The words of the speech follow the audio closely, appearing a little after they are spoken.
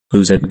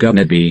Who's it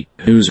gonna be?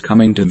 Who's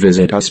coming to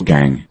visit us,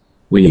 gang?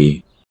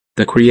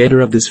 The creator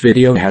of this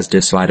video has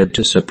decided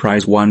to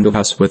surprise one of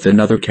us with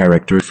another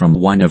character from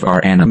one of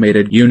our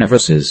animated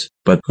universes,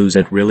 but who's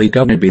it really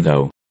gonna be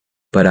though?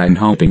 But I'm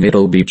hoping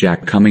it'll be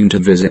Jack coming to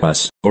visit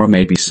us, or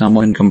maybe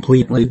someone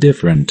completely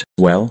different.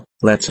 Well,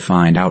 let's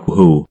find out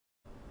who.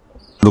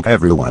 Look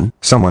everyone,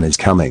 someone is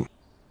coming.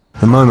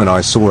 The moment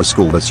I saw a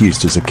school bus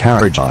used as a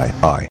carriage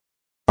I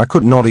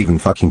could not even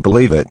fucking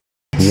believe it.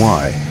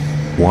 Why?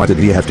 Why did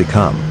he have to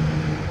come?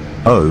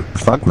 Oh,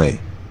 fuck me.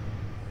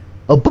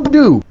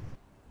 Aboo!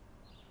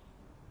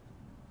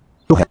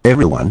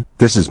 Everyone,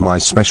 this is my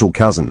special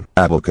cousin,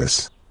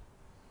 Abacus.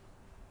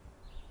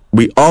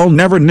 We all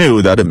never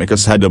knew that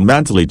Amicus had a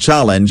mentally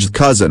challenged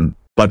cousin,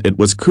 but it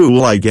was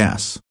cool I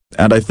guess,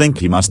 and I think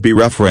he must be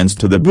referenced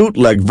to the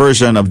bootleg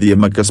version of the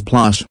Amicus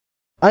Plush.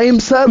 I am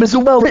Sam is a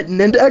well-written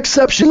and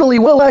exceptionally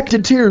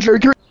well-acted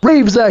tearjerker,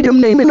 raves at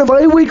him naming of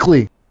I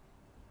weekly.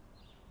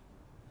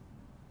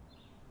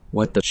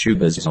 What the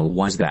shoebizzle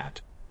was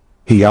that?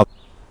 He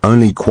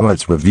only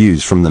quotes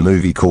reviews from the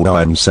movie called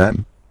I Am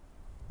Sam.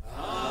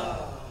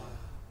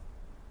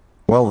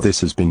 Well,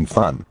 this has been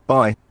fun.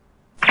 Bye.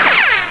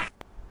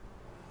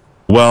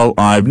 Well,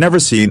 I've never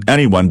seen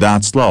anyone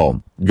that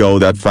slow, go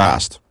that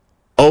fast.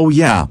 Oh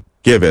yeah,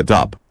 give it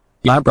up.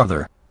 Yeah,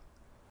 brother.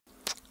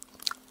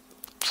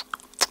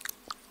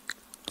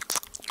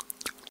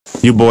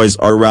 You boys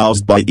are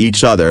roused by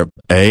each other,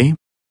 eh?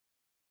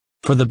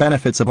 For the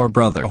benefits of our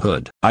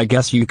brotherhood, I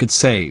guess you could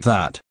say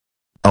that.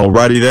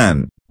 Alrighty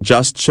then,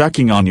 just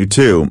checking on you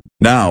two.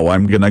 Now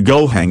I'm gonna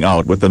go hang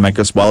out with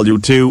Amicus while you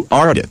two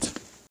are at it.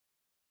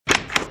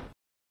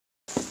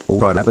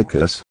 Alright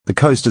Abacus, the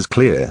coast is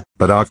clear,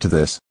 but after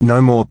this,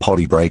 no more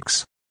potty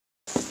breaks.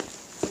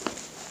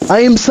 I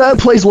am Sam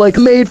plays like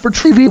made for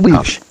TV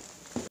Weesh.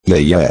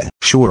 Yeah,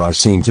 sure I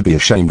seem to be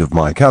ashamed of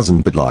my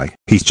cousin but like,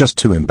 he's just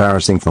too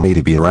embarrassing for me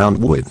to be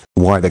around with.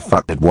 Why the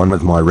fuck did one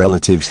of my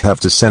relatives have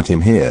to send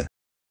him here?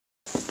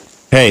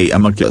 Hey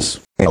Amicus.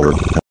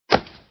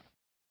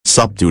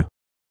 Sup dude?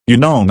 You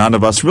know none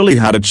of us really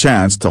had a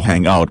chance to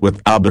hang out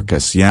with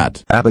Abacus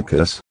yet.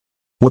 Abacus?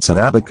 What's an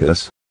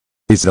abacus?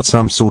 Is that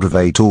some sort of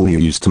a tool you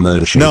use to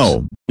murder sheep?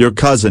 No, your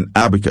cousin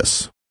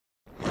Abacus.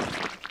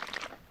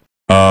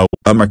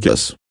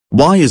 Amicus,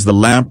 why is the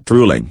lamp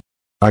drooling?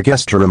 I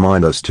guess to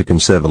remind us to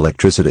conserve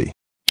electricity.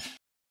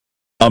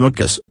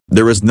 Amicus,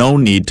 there is no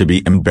need to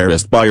be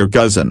embarrassed by your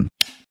cousin.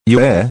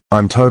 Yeah,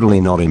 I'm totally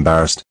not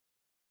embarrassed.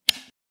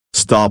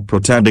 Stop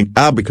pretending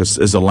Abacus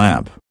is a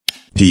lamp.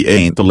 He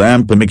ain't a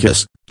lamp,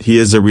 Amicus, he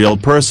is a real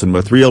person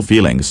with real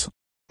feelings.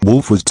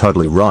 Wolf was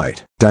totally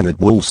right. Damn it,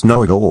 wolves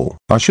know it all.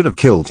 I should have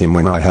killed him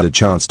when I had a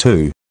chance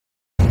to.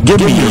 Give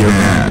me your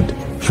hand.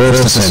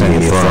 First send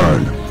me a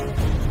phone.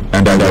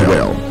 And I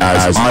will,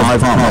 as I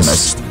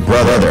promised,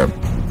 brother.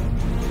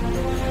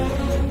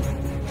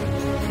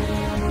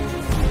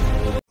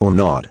 Or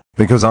not,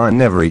 because I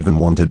never even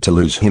wanted to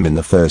lose him in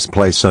the first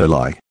place so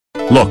like.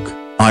 Look,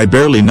 I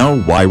barely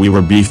know why we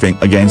were beefing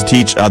against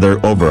each other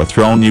over a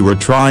throne you were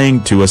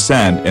trying to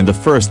ascend in the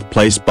first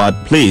place, but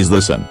please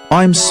listen.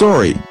 I'm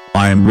sorry.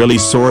 I am really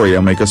sorry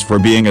Amicus for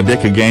being a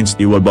dick against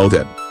you about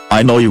it.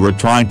 I know you were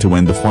trying to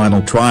win the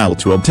final trial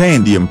to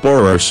obtain the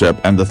emperorship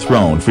and the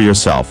throne for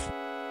yourself.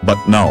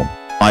 But no,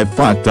 I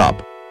fucked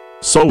up.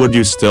 So would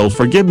you still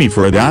forgive me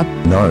for that?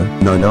 No,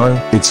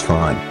 it's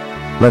fine.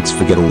 Let's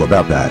forget all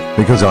about that,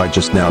 because I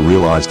just now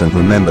realized and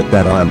remembered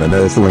that I am an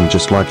earthling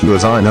just like you,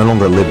 as I no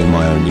longer live in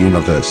my own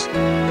universe.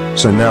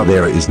 So now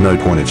there is no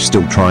point of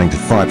still trying to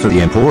fight for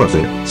the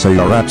emperorship, so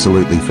you're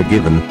absolutely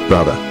forgiven,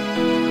 brother.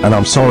 And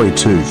I'm sorry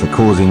too for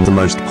causing the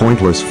most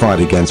pointless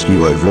fight against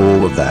you over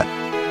all of that.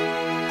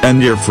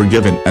 And you're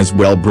forgiven as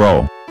well,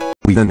 bro.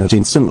 We then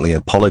instantly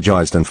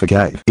apologized and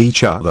forgave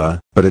each other,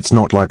 but it's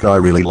not like I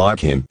really like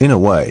him in a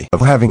way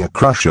of having a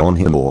crush on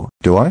him, or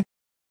do I?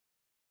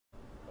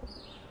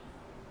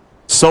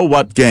 So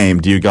what game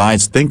do you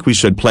guys think we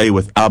should play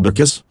with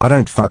Abacus? I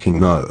don't fucking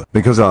know,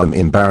 because I'm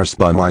embarrassed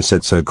by my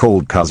said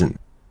so-called cousin.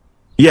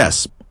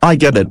 Yes, I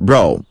get it,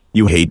 bro.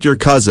 You hate your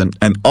cousin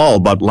and all,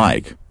 but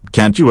like,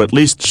 can't you at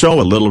least show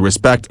a little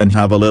respect and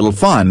have a little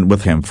fun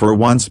with him for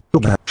once?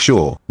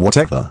 Sure,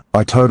 whatever,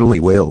 I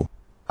totally will.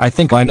 I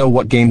think I know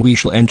what game we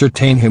shall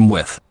entertain him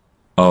with.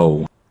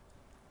 Oh.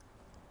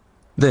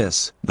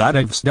 This, that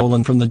I've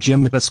stolen from the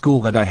gym at the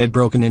school that I had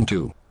broken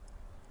into.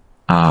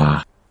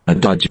 Ah, a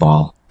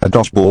dodgeball. A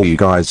dodgeball, you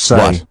guys say?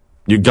 What?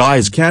 You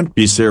guys can't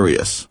be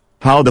serious.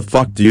 How the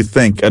fuck do you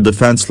think a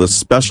defenseless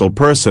special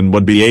person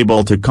would be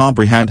able to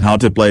comprehend how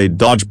to play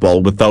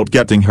dodgeball without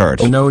getting hurt?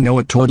 Oh no,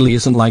 it totally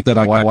isn't like that.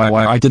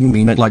 I didn't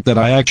mean it like that.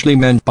 I actually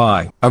meant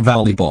by a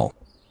volleyball.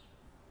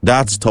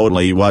 That's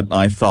totally what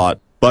I thought,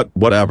 but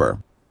whatever.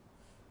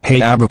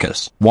 Hey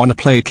Abacus, wanna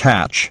play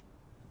catch?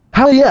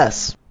 Hell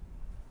yes.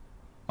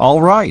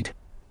 Alright.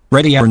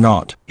 Ready or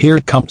not, here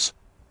it comes.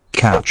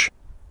 Catch.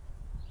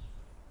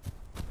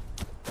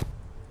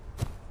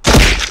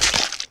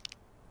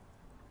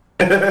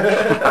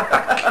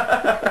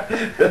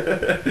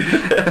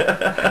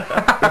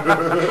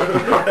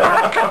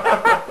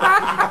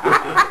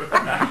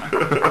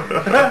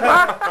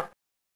 Trrr.